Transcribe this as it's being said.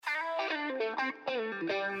The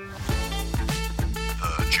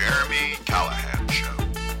Jeremy Callahan Show.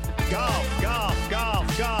 Golf, golf,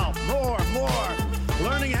 golf, golf. More.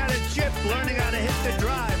 Learning how to chip, learning how to hit the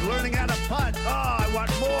drive, learning how to putt. Oh, I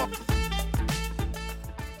want more.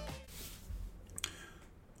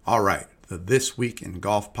 All right, the This Week in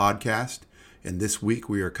Golf podcast. And this week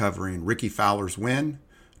we are covering Rickie Fowler's win.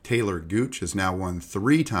 Taylor Gooch has now won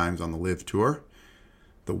 3 times on the LIV Tour.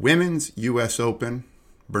 The Women's U.S. Open.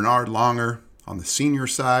 Bernard Langer on the senior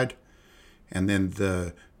side. And then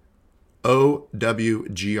the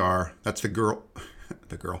OWGR, that's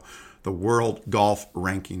the World Golf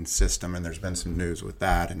Ranking System. And there's been some news with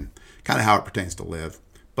that and kind of how it pertains to LIV.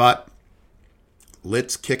 But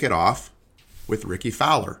let's kick it off with Rickie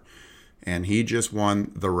Fowler. And he just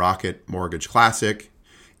won the Rocket Mortgage Classic,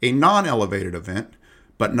 a non-elevated event,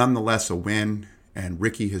 but nonetheless a win. And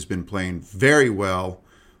Rickie has been playing very well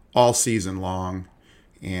all season long.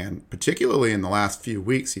 And particularly in the last few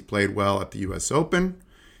weeks, he played well at the U.S. Open.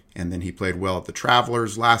 And then he played well at the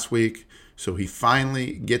Travelers last week. So he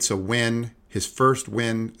finally gets a win, his first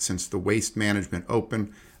win since the Waste Management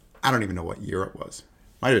Open. I don't even know what year it was.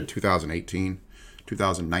 Might have been 2018,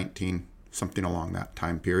 2019, something along that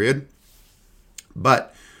time period.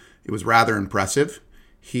 But it was rather impressive.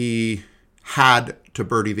 He had to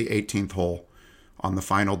birdie the 18th hole on the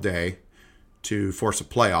final day to force a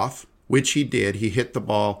playoff, which he did. He hit the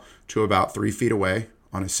ball to about 3 feet away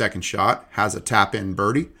on his second shot, has a tap-in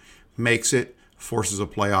birdie, makes it, forces a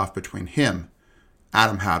playoff between him,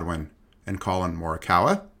 Adam Hadwin, and Colin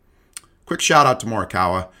Morikawa. Quick shout out to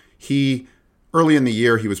Morikawa. Early in the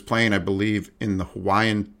year, he was playing, I believe, in the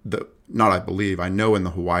I know in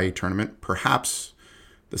the Hawaii tournament, perhaps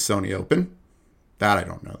the Sony Open. That I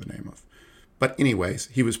don't know the name of. But anyways,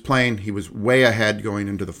 he was playing. He was way ahead going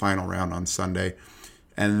into the final round on Sunday.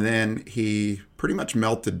 And then he pretty much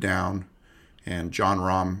melted down, and John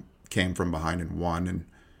Rahm came from behind and won. And,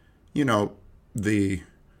 you know, the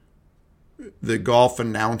golf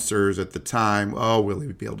announcers at the time, oh, will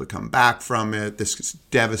he be able to come back from it? This is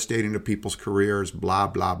devastating to people's careers, blah,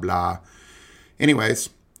 blah, blah. Anyways,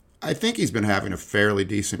 I think he's been having a fairly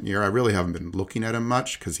decent year. I really haven't been looking at him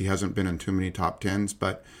much because he hasn't been in too many top 10s.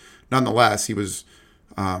 But nonetheless, he was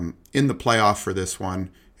in the playoff for this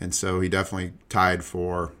one. And so he definitely tied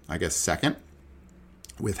for, I guess, second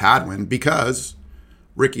with Hadwin because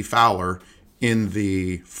Rickie Fowler in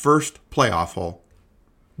the first playoff hole,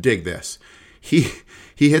 dig this, he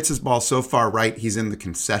hits his ball so far right, he's in the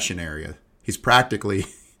concession area. He's practically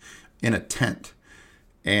in a tent.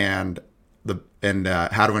 And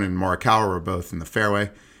Hadwin and Morikawa were both in the fairway.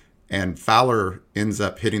 And Fowler ends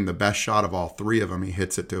up hitting the best shot of all 3 of them. He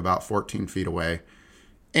hits it to about 14 feet away.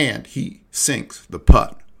 And he sinks the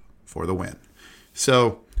putt for the win.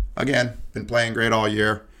 So, again, been playing great all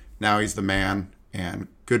year. Now he's the man. And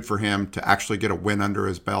good for him to actually get a win under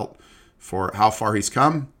his belt for how far he's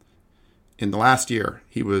come. In the last year,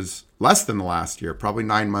 he was less than the last year. Probably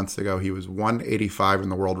 9 months ago, he was 185 in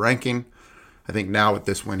the world ranking. I think now with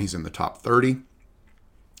this win, he's in the top 30.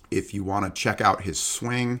 If you want to check out his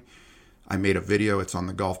swing, I made a video. It's on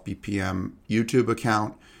the Golf BPM YouTube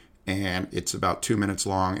account, and it's about 2 minutes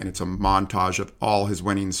long, and it's a montage of all his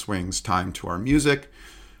winning swings timed to our music,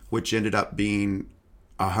 which ended up being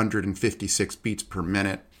 156 beats per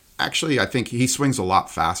minute. Actually, I think he swings a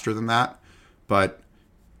lot faster than that, but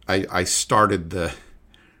I started the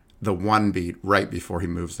 1 beat right before he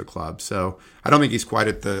moves the club. So I don't think he's quite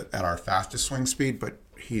at our fastest swing speed, but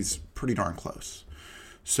he's pretty darn close.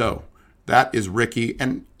 So that is Rickie.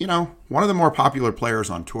 And, you know, one of the more popular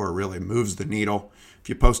players on tour, really moves the needle. If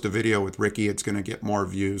you post a video with Rickie, it's going to get more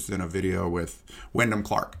views than a video with Wyndham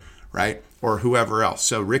Clark, right? Or whoever else.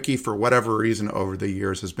 So Rickie, for whatever reason over the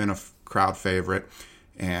years, has been a crowd favorite.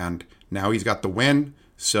 And now he's got the win.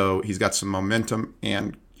 So he's got some momentum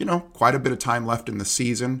and, you know, quite a bit of time left in the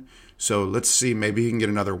season. So let's see, maybe he can get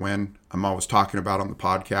another win. I'm always talking about on the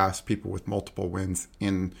podcast people with multiple wins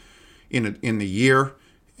in the year,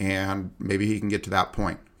 and maybe he can get to that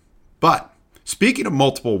point. But speaking of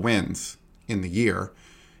multiple wins in the year,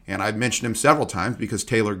 and I've mentioned him several times because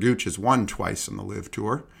Taylor Gooch has won twice on the LIV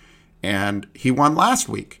Tour, and he won last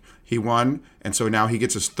week. He won, and so now he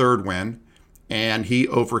gets his 3rd win, and he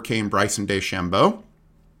overcame Bryson DeChambeau,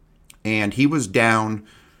 and he was down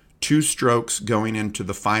 2 strokes going into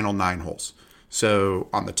the final 9 holes. So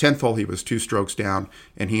on the 10th hole, he was 2 strokes down,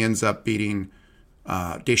 and he ends up beating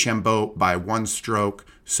DeChambeau by 1 stroke.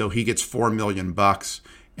 So he gets $4 million,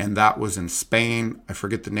 and that was in Spain. I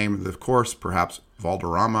forget the name of the course, perhaps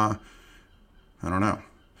Valderrama. I don't know.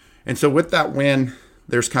 And so with that win,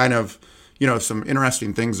 there's kind of, you know, some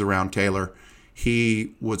interesting things around Taylor.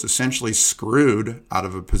 he was essentially screwed out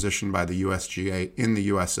of a position by the USGA in the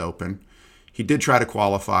US Open. He did try to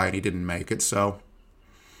qualify and he didn't make it. So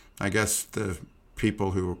I guess the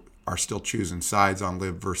people who are still choosing sides on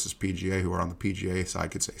LIV versus PGA, who are on the PGA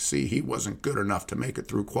side, could say, see, he wasn't good enough to make it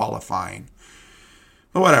through qualifying.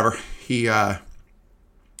 But whatever. He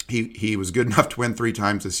was good enough to win 3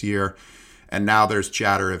 times this year. And now there's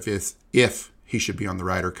chatter if he should be on the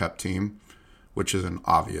Ryder Cup team, which is an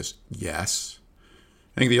obvious yes.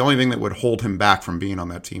 I think the only thing that would hold him back from being on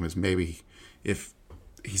that team is maybe if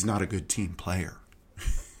he's not a good team player.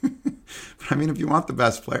 But I mean, if you want the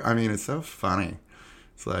best player, I mean, it's so funny.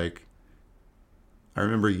 It's like, I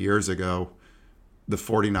remember years ago, the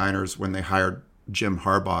 49ers, when they hired Jim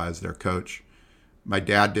Harbaugh as their coach, my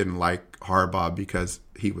dad didn't like Harbaugh because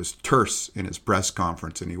he was terse in his press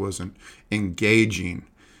conference and he wasn't engaging.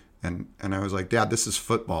 And I was like, Dad, this is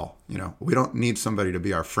football. You know, we don't need somebody to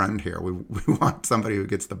be our friend here. We want somebody who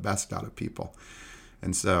gets the best out of people.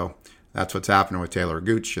 And so that's what's happening with Taylor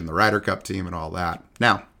Gooch and the Ryder Cup team and all that.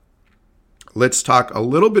 Now, let's talk a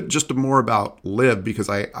little bit just more about LIV, because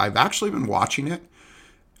I've actually been watching it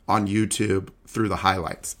on YouTube through the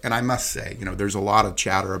highlights. And I must say, you know, there's a lot of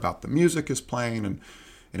chatter about the music is playing, and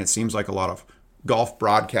it seems like a lot of golf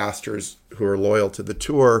broadcasters who are loyal to the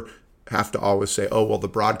tour have to always say, oh, well, the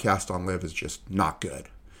broadcast on LIV is just not good.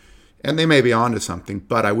 And they may be onto something,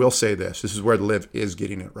 but I will say this is where LIV is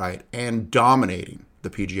getting it right and dominating the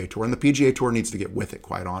PGA Tour. And the PGA Tour needs to get with it,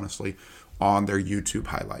 quite honestly, on their YouTube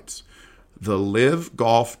highlights. The LIV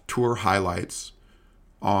Golf Tour highlights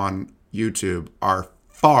on YouTube are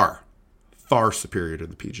far, far superior to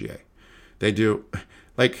the PGA. They do,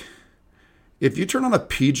 like, if you turn on a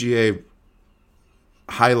PGA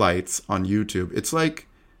highlights on YouTube, it's like,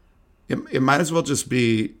 it might as well just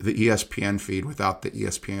be the ESPN feed without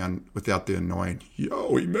the annoying,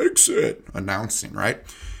 yo, he makes it announcing, right?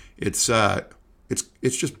 It's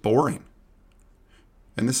just boring.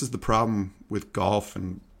 And this is the problem with golf,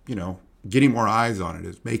 and, you know, getting more eyes on it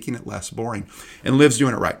is making it less boring. And LIV's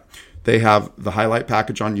doing it right. They have the highlight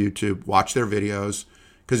package on YouTube. Watch their videos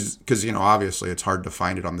because you know, obviously it's hard to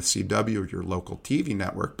find it on the CW or your local TV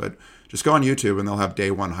network, but just go on YouTube and they'll have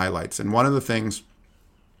day one highlights. And one of the things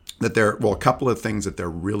that a couple of things that they're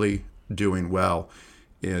really doing well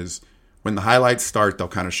is when the highlights start, they'll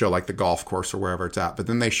kind of show like the golf course or wherever it's at, but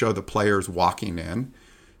then they show the players walking in.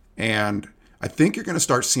 And I think you're going to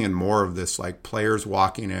start seeing more of this, like players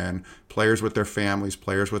walking in, players with their families,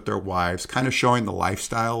 players with their wives, kind of showing the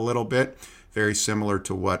lifestyle a little bit, very similar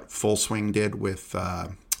to what Full Swing did with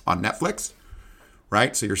on Netflix,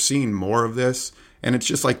 right? So you're seeing more of this, and it's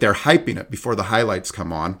just like they're hyping it before the highlights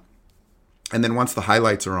come on. And then once the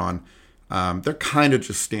highlights are on, they're kind of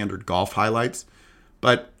just standard golf highlights,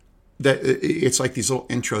 but it's like these little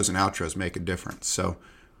intros and outros make a difference. So,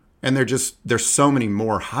 and there's so many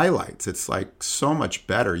more highlights. It's like so much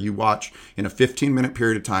better. You watch in a 15-minute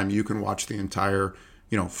period of time, you can watch the entire,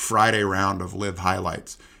 you know, Friday round of LIV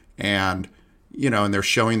highlights. And, you know, and they're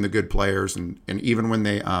showing the good players. And even when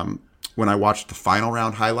when I watched the final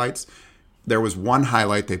round highlights, there was one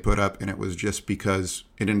highlight they put up, and it was just because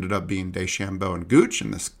it ended up being DeChambeau and Gooch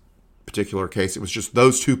in this particular case. It was just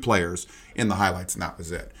those two players in the highlights, and that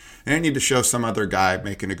was it. And they need to show some other guy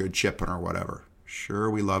making a good chip or whatever. Sure,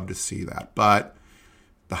 we love to see that. But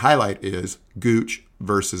the highlight is Gooch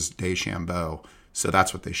versus DeChambeau. So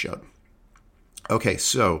that's what they showed. Okay,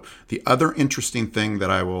 so the other interesting thing that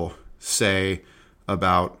I will say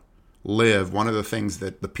about LIV, one of the things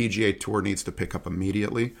that the PGA Tour needs to pick up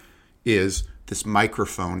immediately is this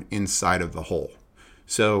microphone inside of the hole.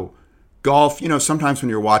 So golf, you know, sometimes when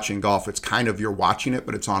you're watching golf, it's kind of you're watching it,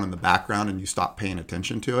 but it's on in the background and you stop paying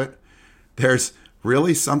attention to it. There's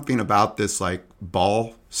really something about this like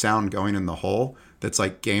ball sound going in the hole that's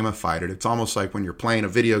like gamified. It's almost like when you're playing a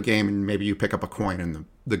video game and maybe you pick up a coin and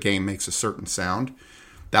the game makes a certain sound.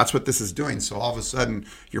 That's what this is doing. So all of a sudden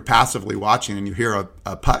you're passively watching and you hear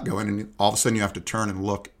a putt go in, and all of a sudden you have to turn and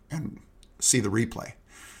look and see the replay.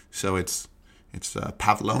 So it's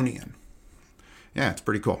Pavlonian. Yeah, it's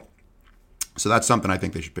pretty cool. So that's something I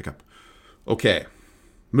think they should pick up. Okay,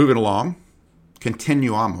 moving along.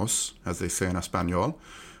 Continuamos, as they say in Espanol.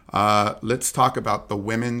 Let's talk about the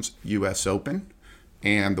Women's U.S. Open.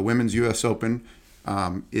 And the Women's U.S. Open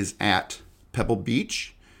is at Pebble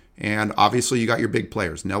Beach. And obviously you got your big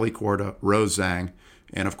players, Nelly Korda, Rose Zhang,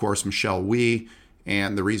 and of course Michelle Wie.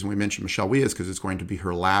 And the reason we mentioned Michelle Wie is because it's going to be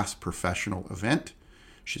her last professional event.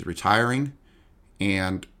 She's retiring.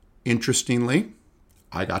 And interestingly,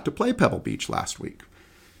 I got to play Pebble Beach last week.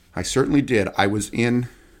 I certainly did. I was in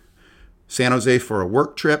San Jose for a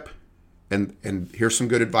work trip, and here's some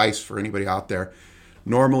good advice for anybody out there.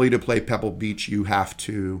 Normally, to play Pebble Beach, you have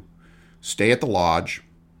to stay at the lodge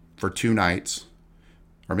for 2 nights,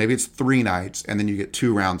 or maybe it's 3 nights, and then you get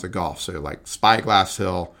 2 rounds of golf. So like Spyglass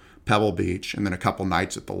Hill, Pebble Beach, and then a couple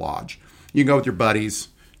nights at the lodge. You can go with your buddies,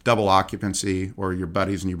 double occupancy, or your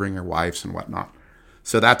buddies and you bring your wives and whatnot.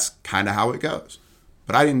 So that's kind of how it goes.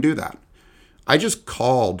 But I didn't do that. I just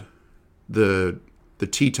called the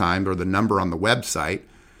tee time or the number on the website,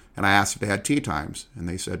 and I asked if they had tee times. And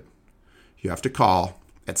they said, you have to call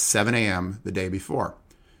at 7 a.m. the day before.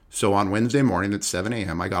 So on Wednesday morning at 7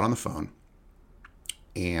 a.m., I got on the phone,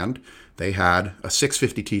 and they had a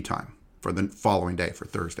 6:50 tee time for the following day, for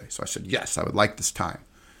Thursday. So I said, yes, I would like this time.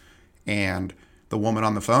 And the woman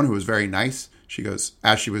on the phone, who was very nice, she goes,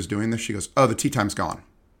 as she was doing this, she goes, oh, the tee time's gone.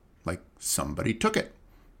 Like, somebody took it.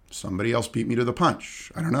 Somebody else beat me to the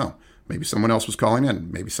punch. I don't know. Maybe someone else was calling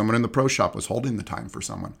in. Maybe someone in the pro shop was holding the time for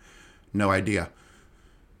someone. No idea.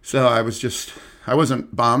 So I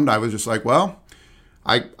wasn't bummed. I was just like, well,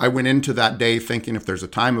 I went into that day thinking if there's a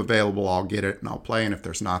time available, I'll get it and I'll play. And if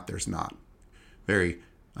there's not, there's not. Very,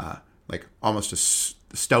 like almost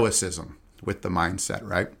a stoicism with the mindset,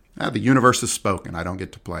 right? The universe has spoken. I don't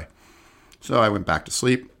get to play. So I went back to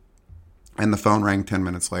sleep, and the phone rang 10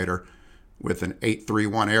 minutes later with an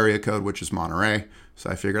 831 area code, which is Monterey. So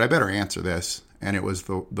I figured I better answer this. And it was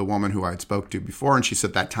the woman who I had spoke to before, and she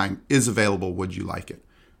said, that time is available. Would you like it?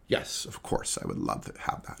 Yes, of course. I would love to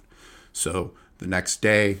have that. So the next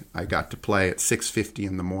day, I got to play at 6:50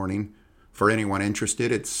 in the morning. For anyone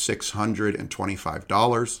interested, it's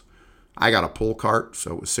 $625. I got a pull cart,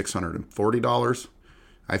 so it was $640.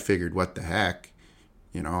 I figured, what the heck?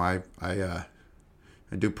 You know, I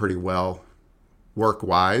do pretty well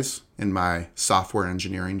work-wise in my software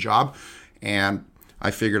engineering job, and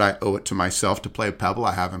I figured I owe it to myself to play Pebble.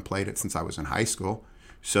 I haven't played it since I was in high school.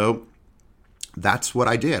 So that's what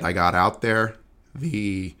I did. I got out there.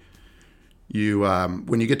 When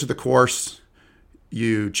you get to the course,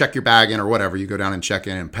 you check your bag in or whatever. You go down and check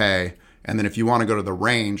in and pay. And then if you want to go to the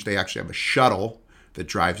range, they actually have a shuttle that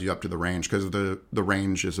drives you up to the range, because the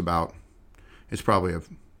range is it's probably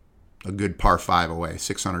a good par 5 away,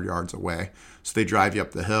 600 yards away. So they drive you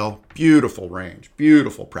up the hill. Beautiful range,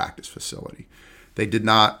 beautiful practice facility. They did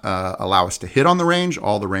not allow us to hit on the range.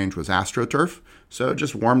 All the range was AstroTurf. So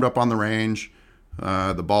just warmed up on the range.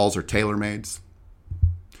 The balls are TaylorMades.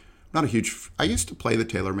 I used to play the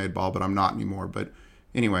TaylorMade ball, but I'm not anymore. But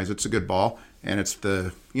anyways, it's a good ball, and it's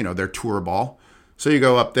their tour ball. So you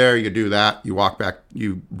go up there, you do that, you ride, back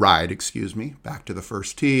to the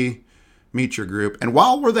first tee, meet your group. And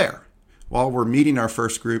while we're meeting our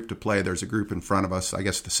first group to play, there's a group in front of us, I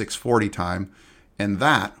guess the 6:40 time, and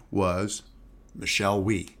that was Michelle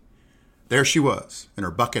Wee. There she was in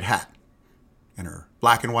her bucket hat and her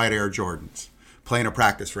black and white Air Jordans, playing a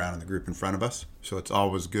practice round in the group in front of us. So it's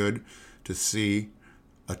always good to see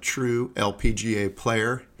a true LPGA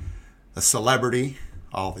player, a celebrity,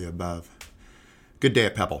 all the above. Good day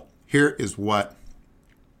at Pebble. Here is what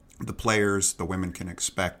the players, the women, can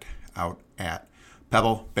expect out at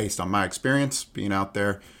Pebble based on my experience being out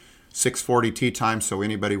there. 6:40 tee time, so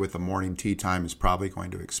anybody with a morning tee time is probably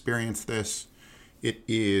going to experience this. It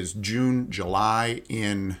is June, July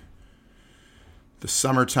in the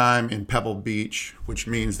summertime in Pebble Beach, which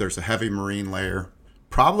means there's a heavy marine layer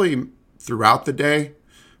probably throughout the day,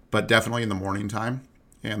 but definitely in the morning time.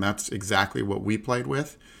 And that's exactly what we played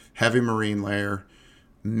with. Heavy marine layer,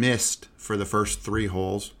 mist for the first 3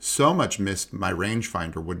 holes. So much mist, my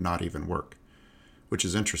rangefinder would not even work, which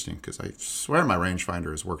is interesting because I swear my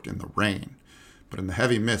rangefinder has worked in the rain, but in the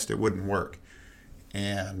heavy mist, it wouldn't work.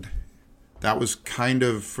 And that was kind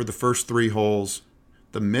of for the first 3 holes.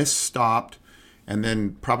 The mist stopped, and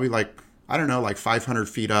then probably like 500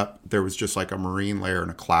 feet up, there was just like a marine layer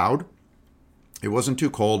and a cloud. It wasn't too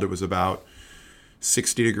cold. It was about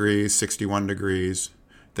 60 degrees, 61 degrees.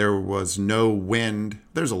 There was no wind.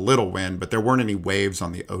 There's a little wind, but there weren't any waves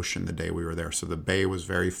on the ocean the day we were there. So the bay was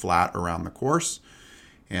very flat around the course,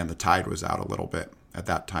 and the tide was out a little bit at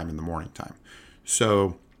that time in the morning time.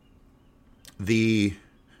 So the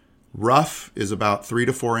rough is about 3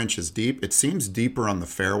 to 4 inches deep. It seems deeper on the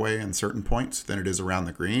fairway in certain points than it is around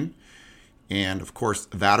the green. And of course,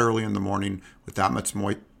 that early in the morning with that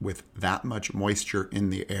much moisture in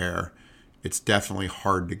the air, it's definitely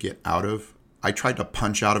hard to get out of. I tried to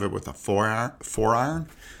punch out of it with a 4-iron,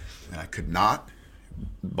 and I could not.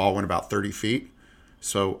 The ball went about 30 feet.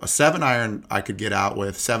 So a 7-iron I could get out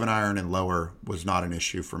with. 7-iron and lower was not an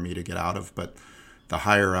issue for me to get out of, but the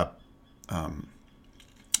higher up,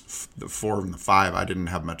 the 4 and the 5, I didn't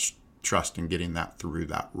have much trust in getting that through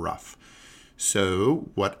that rough.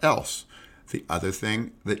 So what else? The other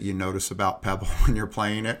thing that you notice about Pebble when you're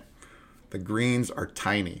playing it, the greens are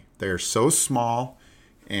tiny. They're so small,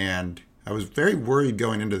 and I was very worried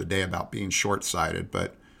going into the day about being short-sided,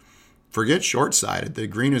 but forget short-sided. The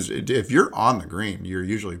green is, if you're on the green, you're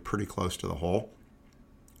usually pretty close to the hole.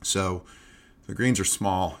 So the greens are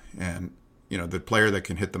small, and the player that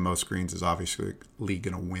can hit the most greens is obviously going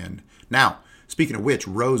to win. Now, speaking of which,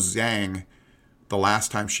 Rose Zhang, the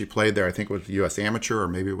last time she played there, I think it was the U.S. Amateur, or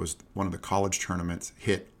maybe it was one of the college tournaments,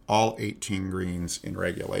 hit all 18 greens in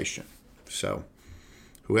regulation. So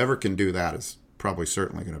whoever can do that is probably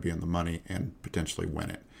certainly going to be in the money and potentially win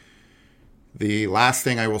it. The last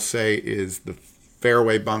thing I will say is the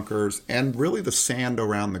fairway bunkers and really the sand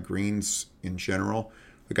around the greens in general.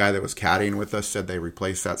 The guy that was caddying with us said they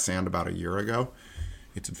replaced that sand about a year ago.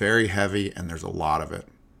 It's very heavy and there's a lot of it.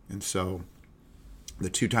 And so the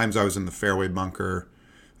 2 times I was in the fairway bunker,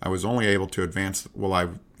 I was only able to advance. Well, I,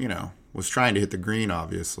 was trying to hit the green,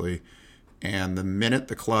 obviously. And the minute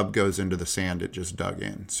the club goes into the sand, it just dug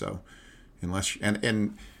in. So unless,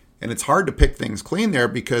 and it's hard to pick things clean there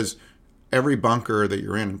because every bunker that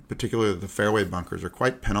you're in, particularly the fairway bunkers, are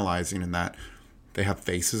quite penalizing in that they have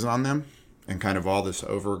faces on them and kind of all this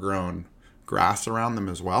overgrown grass around them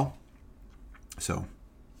as well. So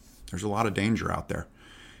there's a lot of danger out there.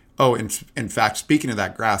 Oh, in fact, speaking of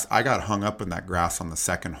that grass, I got hung up in that grass on the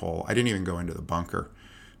second hole. I didn't even go into the bunker.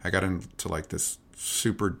 I got into like this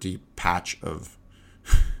super deep patch of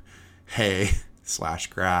hay /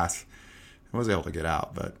 grass. I was able to get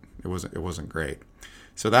out, but it wasn't great.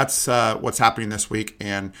 So that's what's happening this week,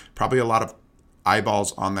 and probably a lot of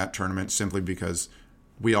eyeballs on that tournament simply because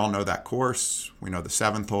we all know that course. We know the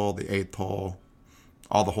 7th hole, the 8th hole,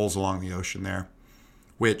 all the holes along the ocean there,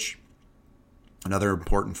 which another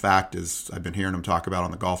important fact is I've been hearing them talk about on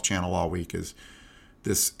the Golf Channel all week is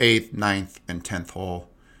this 8th, 9th, and 10th hole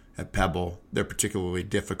at Pebble. They're particularly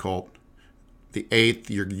difficult. The 8th,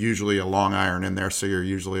 you're usually a long iron in there, so you're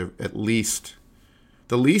usually at least,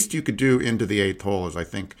 the least you could do into the 8th hole is I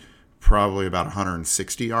think probably about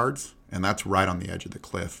 160 yards, and that's right on the edge of the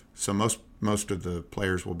cliff. So most of the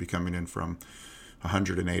players will be coming in from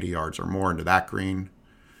 180 yards or more into that green.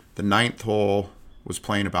 The 9th hole was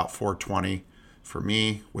playing about 420 for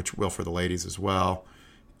me, which will for the ladies as well.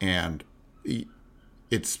 And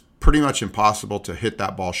it's pretty much impossible to hit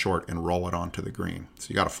that ball short and roll it onto the green. So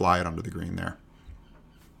you got to fly it onto the green there.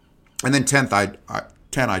 And then 10th,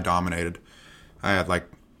 I dominated. I had like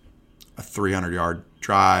a 300-yard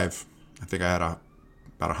drive. I think I had about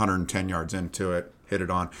 110 yards into it, hit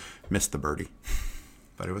it on, missed the birdie.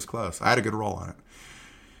 But it was close. I had a good roll on it.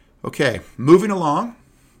 Okay, moving along,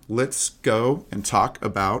 let's go and talk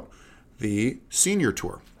about the senior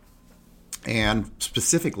tour. And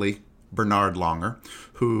specifically, Bernard Langer,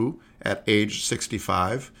 who at age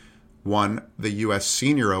 65 won the U.S.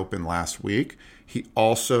 Senior Open last week. He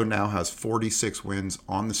also now has 46 wins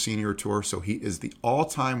on the senior tour, so he is the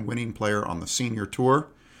all-time winning player on the senior tour.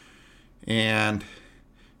 And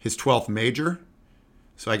his 12th major.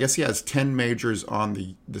 So I guess he has 10 majors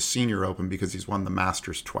on the senior open because he's won the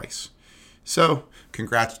Masters twice. So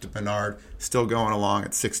congrats to Bernard, still going along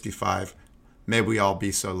at 65. May we all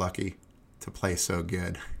be so lucky to play so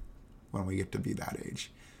good when we get to be that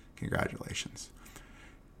age. Congratulations.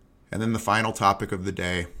 And then the final topic of the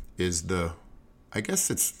day is I guess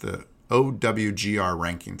it's the OWGR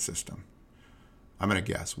ranking system. I'm going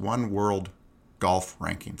to guess, One World Golf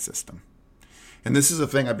Ranking System. And this is a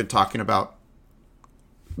thing I've been talking about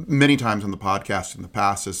many times on the podcast in the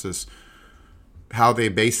past. This is how they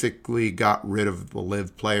basically got rid of the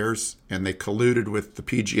LIV players and they colluded with the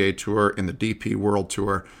PGA Tour and the DP World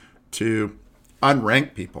Tour to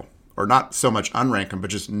unrank people. Or not so much unrank them, but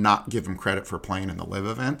just not give them credit for playing in the LIV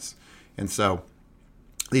events. And so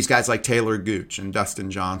these guys like Taylor Gooch and Dustin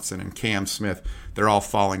Johnson and Cam Smith, they're all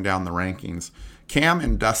falling down the rankings. Cam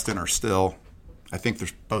and Dustin are still, I think they're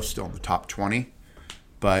both still in the top 20,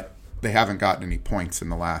 but they haven't gotten any points in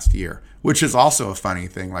the last year, which is also a funny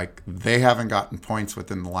thing. Like, they haven't gotten points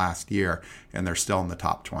within the last year, and they're still in the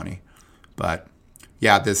top 20. But,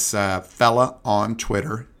 yeah, this fella on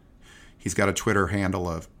Twitter, he's got a Twitter handle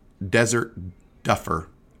of Desert Duffer,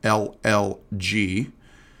 LLG,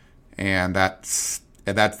 and that's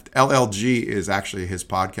LLG is actually his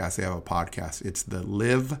podcast. They have a podcast. It's the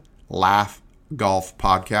Live Laugh Golf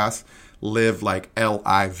Podcast. Live like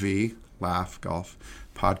L-I-V, Laugh Golf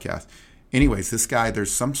Podcast. Anyways, this guy,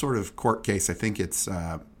 there's some sort of court case. I think it's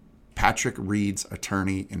Patrick Reed's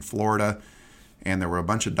attorney in Florida, and there were a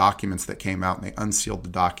bunch of documents that came out, and they unsealed the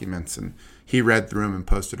documents, and he read through them and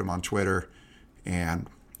posted them on Twitter, and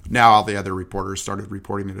now all the other reporters started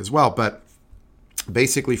reporting it as well. But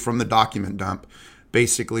basically from the document dump,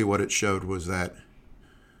 basically what it showed was that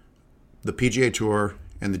the PGA Tour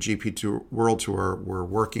and the GP Tour, World Tour were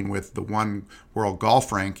working with the One World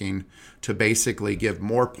Golf Ranking to basically give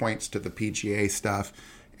more points to the PGA stuff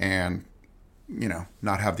and,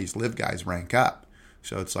 not have these live guys rank up.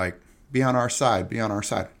 So it's like, be on our side, be on our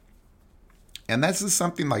side. And this is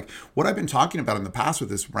something like what I've been talking about in the past with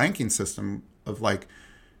this ranking system of like,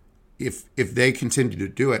 if they continue to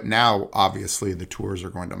do it now, obviously the tours are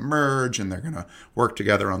going to merge and they're going to work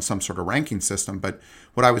together on some sort of ranking system. But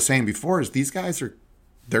what I was saying before is these guys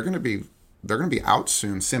they're going to be out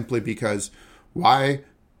soon simply because why,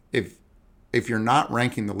 if you're not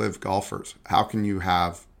ranking the live golfers, how can you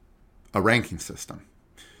have a ranking system?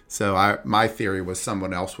 So my theory was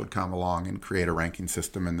someone else would come along and create a ranking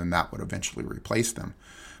system, and then that would eventually replace them.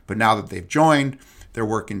 But now that they've joined, they're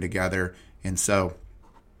working together. And so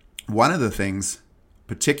one of the things,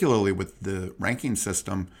 particularly with the ranking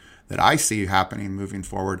system that I see happening moving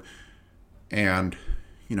forward, and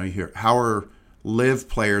you hear, how are live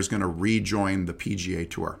players going to rejoin the PGA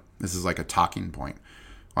Tour? This is like a talking point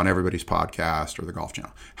on everybody's podcast or the Golf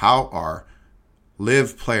Channel. How are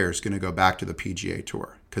live players going to go back to the PGA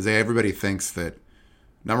Tour? Because everybody thinks that,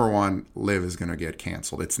 number one, live is going to get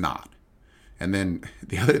canceled. It's not. And then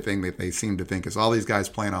the other thing that they seem to think is all these guys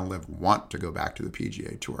playing on live want to go back to the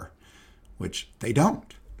PGA Tour, which they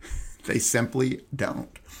don't. They simply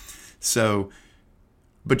don't. So,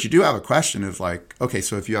 but you do have a question of like, okay,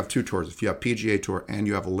 so if you have two tours, if you have PGA Tour and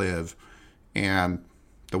you have live, and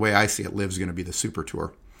the way I see it, live is going to be the super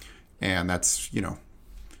tour. And that's,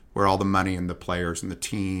 where all the money and the players and the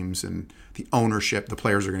teams and the ownership, the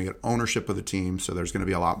players are going to get ownership of the team. So there's going to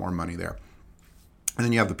be a lot more money there. And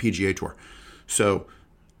then you have the PGA Tour. So,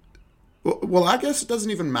 well, I guess it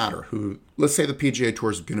doesn't even matter who, let's say the PGA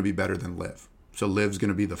Tour is going to be better than live. So live is going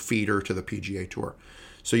to be the feeder to the PGA Tour.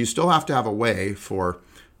 So you still have to have a way for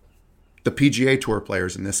the PGA Tour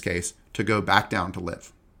players, in this case, to go back down to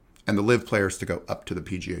live, and the live players to go up to the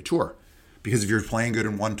PGA Tour. Because if you're playing good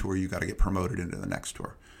in one tour, you got to get promoted into the next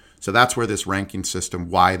tour. So that's where this ranking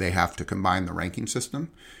system, why they have to combine the ranking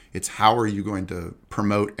system. It's how are you going to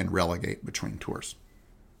promote and relegate between tours?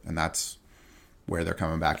 And that's where they're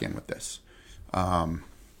coming back in with this.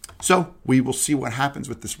 So we will see what happens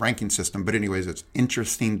with this ranking system. But anyways, it's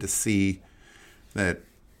interesting to see that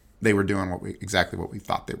they were doing exactly what we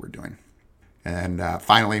thought they were doing. And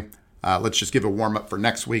finally, let's just give a warm-up for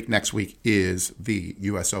next week. Next week is the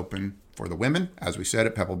U.S. Open for the women, as we said,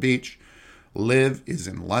 at Pebble Beach. Liv is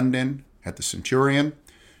in London at the Centurion,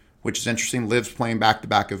 which is interesting. Liv's playing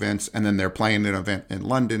back-to-back events, and then they're playing an event in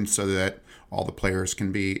London so that all the players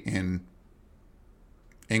can be in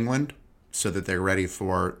England so that they're ready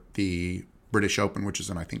for the British Open, which is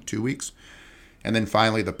in, I think, 2 weeks. And then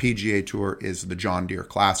finally, the PGA Tour is the John Deere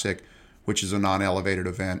Classic, which is a non-elevated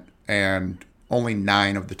event, and only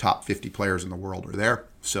 9 of the top 50 players in the world are there.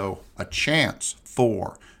 So a chance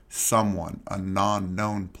for someone, a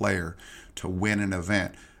non-known player, to win an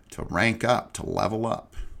event, to rank up, to level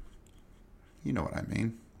up. You know what I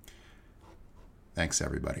mean. Thanks,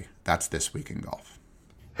 everybody. That's This Week in Golf.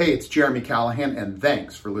 Hey, it's Jeremy Callahan, and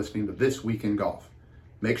thanks for listening to This Week in Golf.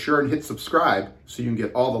 Make sure and hit subscribe so you can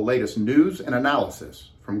get all the latest news and analysis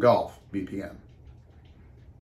from Golf BPM.